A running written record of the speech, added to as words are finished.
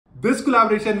This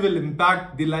collaboration will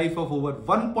impact the life of over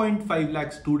 1.5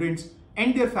 lakh students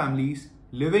and their families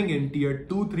living in tier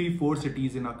 2, 3, 4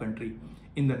 cities in our country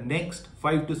in the next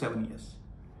 5 to 7 years.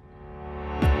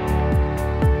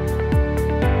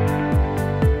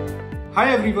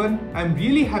 Hi everyone, I'm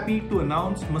really happy to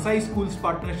announce Masai School's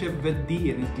partnership with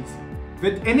the NSDC.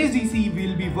 With NSDC,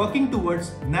 we'll be working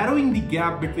towards narrowing the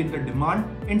gap between the demand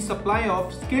and supply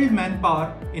of skilled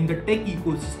manpower in the tech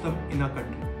ecosystem in our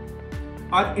country.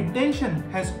 Our intention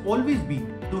has always been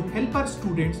to help our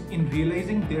students in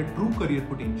realizing their true career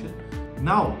potential.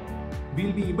 Now,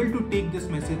 we'll be able to take this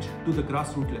message to the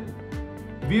grassroots level.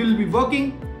 We will be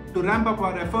working to ramp up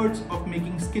our efforts of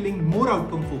making skilling more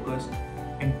outcome focused,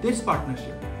 and this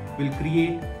partnership will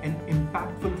create an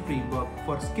impactful framework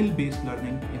for skill-based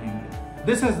learning in India.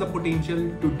 This has the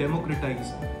potential to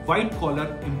democratize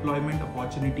white-collar employment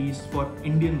opportunities for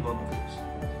Indian workforce.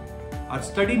 Our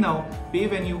study now, pay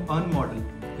when you earn model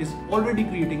is already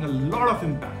creating a lot of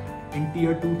impact in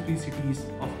tier 2, 3 cities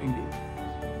of India.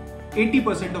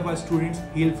 80% of our students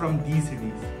hail from these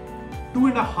cities.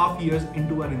 2.5 years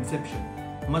into our inception,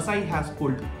 Masai has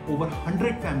pulled over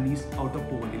 100 families out of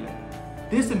poverty line.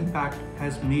 This impact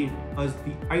has made us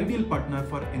the ideal partner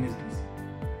for NSDC.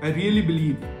 I really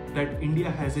believe that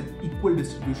India has an equal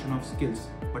distribution of skills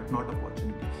but not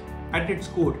opportunities. At its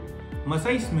core,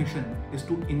 Masai's mission is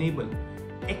to enable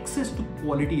access to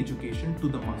quality education to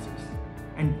the masses.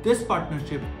 And this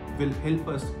partnership will help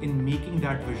us in making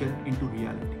that vision into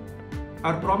reality.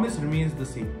 Our promise remains the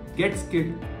same. Get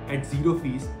skilled at zero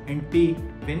fees and pay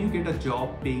when you get a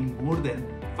job paying more than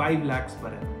 5 lakhs per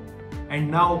annum.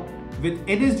 And now with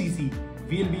NSDC,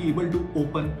 we'll be able to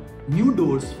open new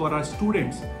doors for our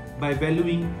students by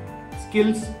valuing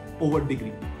skills over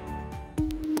degree.